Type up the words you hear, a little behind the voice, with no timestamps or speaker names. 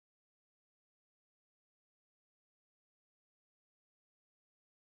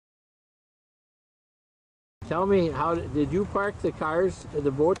Tell me, how did you park the cars,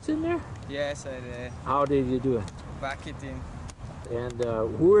 the boats in there? Yes, I did. How did you do it? Back it in. And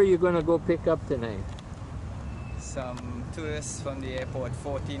who are you going to go pick up tonight? Some tourists from the airport,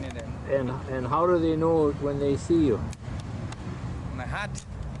 14 of them. And how do they know when they see you? My hat?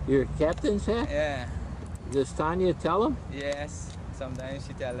 Your captain's hat? Yeah. Does Tanya tell them? Yes. Sometimes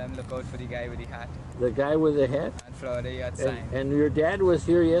she tell them, look out for the guy with the hat. The guy with the hat? And Florida Yacht sign. And your dad was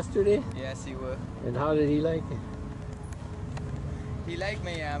here yesterday? Yes, he was. And how did he like it? He liked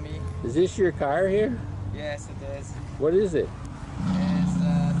Miami. Is this your car here? Yes, it is. What is it? It's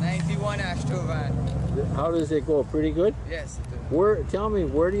a 91 Astro van. How does it go? Pretty good? Yes, it is. Tell me,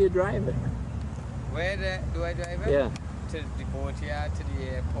 where do you drive it? Where do I drive it? Yeah. To the boat yard, to the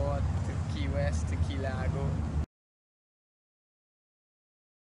airport, to Key West, to Key Largo.